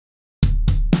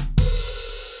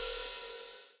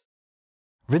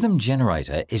Rhythm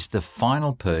Generator is the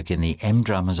final perk in the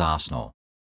MDrummer's arsenal.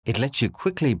 It lets you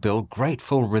quickly build great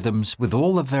full rhythms with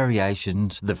all the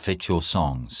variations that fit your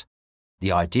songs.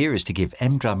 The idea is to give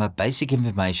MDrummer basic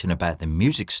information about the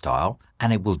music style,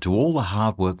 and it will do all the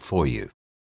hard work for you.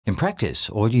 In practice,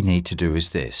 all you need to do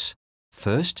is this.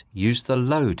 First, use the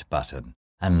Load button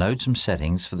and load some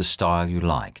settings for the style you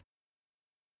like.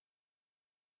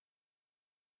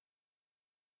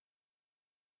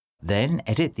 Then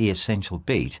edit the essential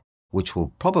beat, which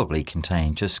will probably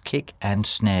contain just kick and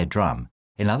snare drum,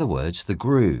 in other words, the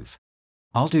groove.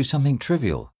 I'll do something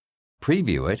trivial.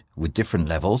 Preview it with different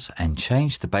levels and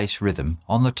change the bass rhythm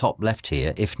on the top left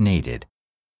here if needed.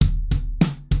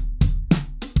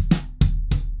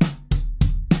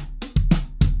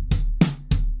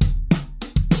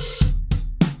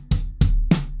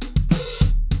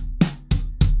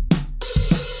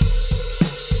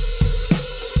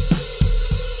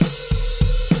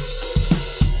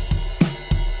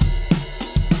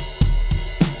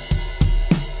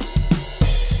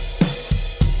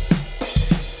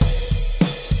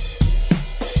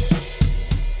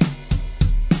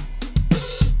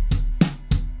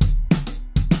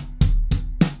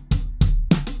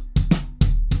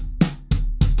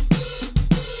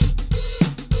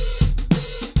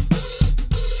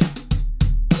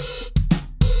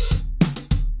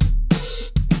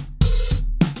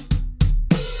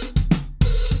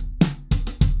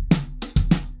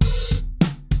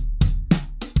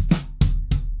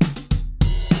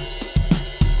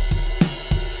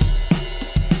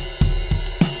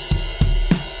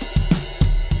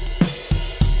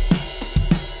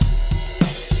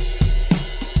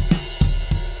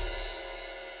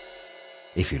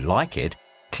 If you like it,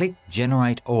 click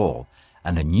Generate All,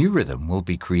 and a new rhythm will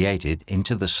be created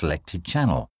into the selected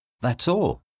channel. That's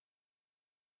all.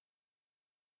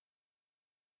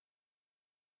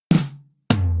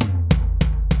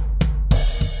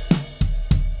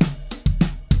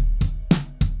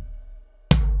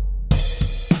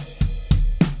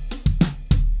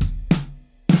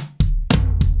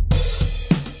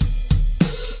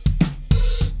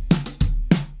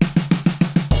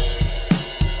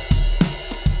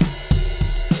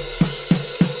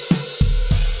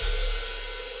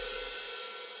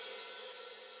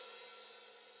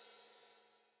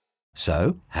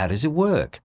 So, how does it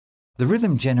work? The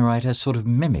Rhythm Generator sort of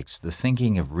mimics the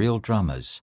thinking of real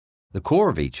drummers. The core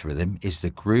of each rhythm is the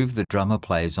groove the drummer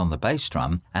plays on the bass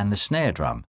drum and the snare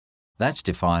drum. That's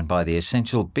defined by the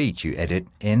essential beat you edit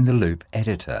in the loop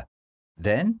editor.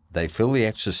 Then, they fill the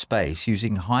extra space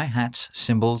using hi-hats,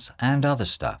 cymbals, and other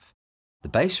stuff. The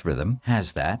bass rhythm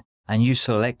has that, and you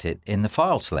select it in the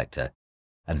file selector.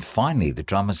 And finally, the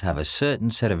drummers have a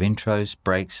certain set of intros,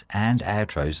 breaks, and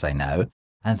outros they know,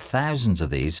 and thousands of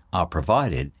these are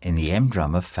provided in the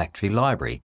MDrummer factory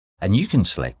library, and you can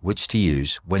select which to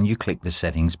use when you click the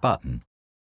Settings button.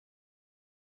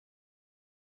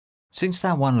 Since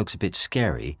that one looks a bit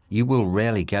scary, you will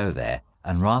rarely go there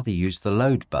and rather use the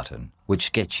Load button,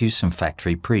 which gets you some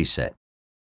factory preset.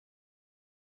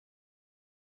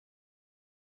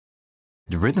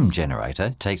 The Rhythm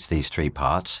Generator takes these three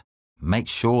parts,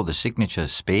 makes sure the signature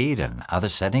speed and other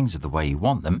settings are the way you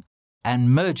want them,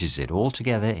 and merges it all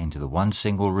together into the one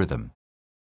single rhythm.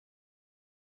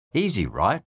 Easy,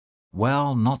 right?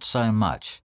 Well, not so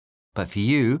much. But for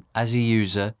you, as a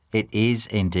user, it is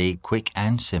indeed quick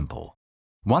and simple.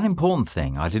 One important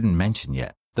thing I didn't mention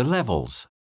yet, the levels.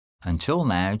 Until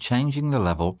now, changing the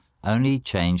level only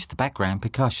changed the background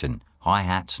percussion,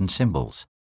 hi-hats and cymbals.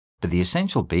 But the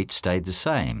essential beat stayed the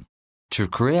same. To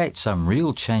create some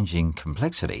real changing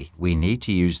complexity, we need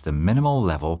to use the minimal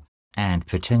level and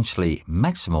potentially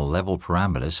maximal level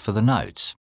parameters for the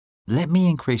notes. Let me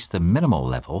increase the minimal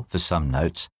level for some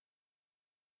notes.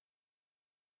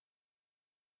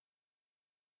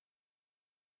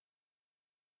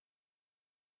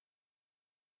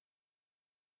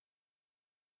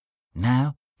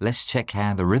 Now, let's check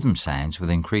how the rhythm sounds with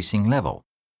increasing level.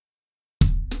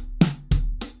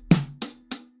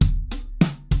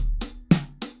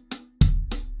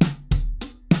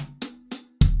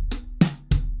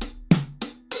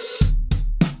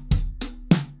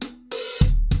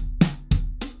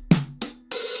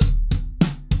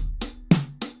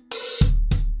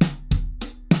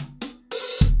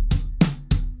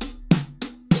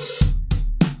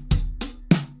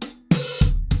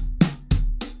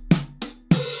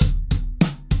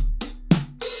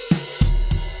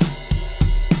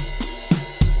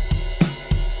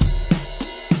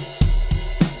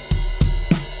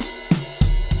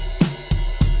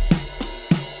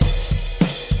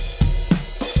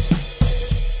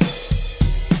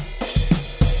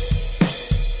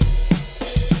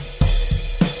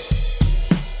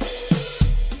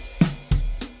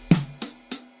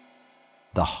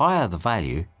 The higher the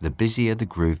value, the busier the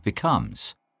groove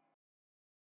becomes.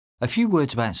 A few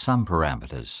words about some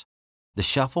parameters. The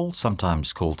shuffle,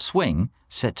 sometimes called swing,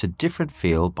 sets a different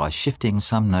feel by shifting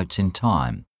some notes in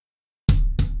time.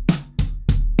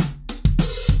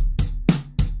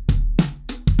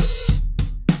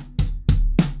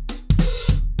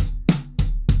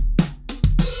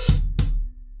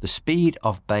 The speed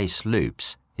of bass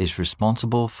loops is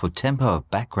responsible for tempo of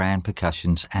background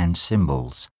percussions and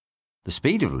cymbals. The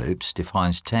speed of loops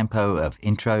defines tempo of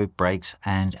intro, breaks,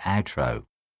 and outro.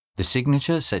 The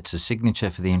signature sets a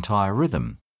signature for the entire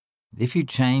rhythm. If you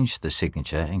change the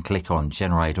signature and click on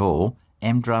Generate All,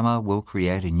 MDrummer will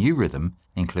create a new rhythm,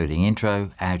 including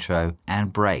intro, outro,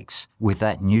 and breaks, with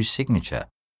that new signature.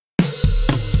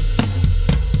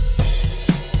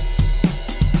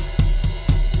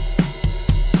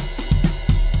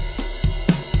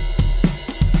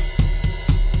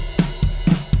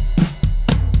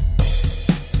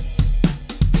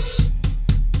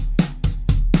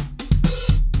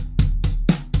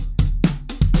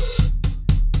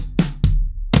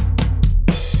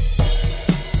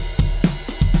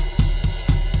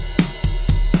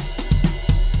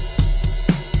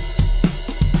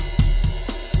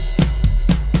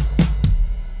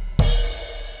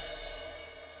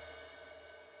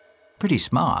 Pretty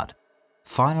smart.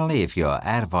 Finally, if you are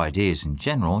out of ideas in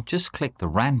general, just click the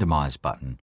Randomize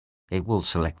button. It will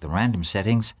select the random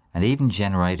settings and even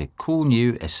generate a cool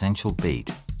new essential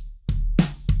beat.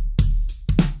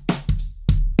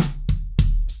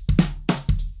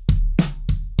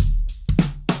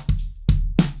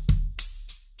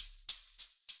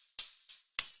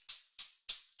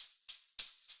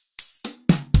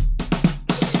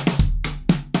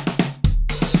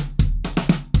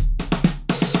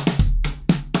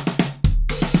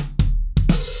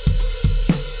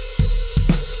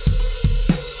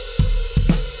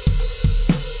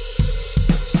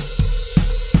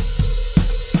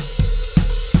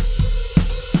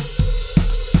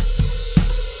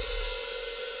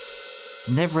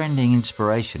 Never-ending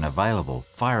inspiration available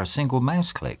via a single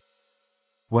mouse click.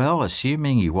 Well,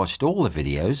 assuming you watched all the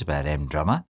videos about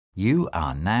MDrummer, you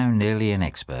are now nearly an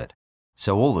expert.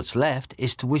 So all that's left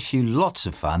is to wish you lots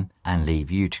of fun and leave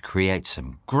you to create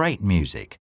some great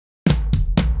music.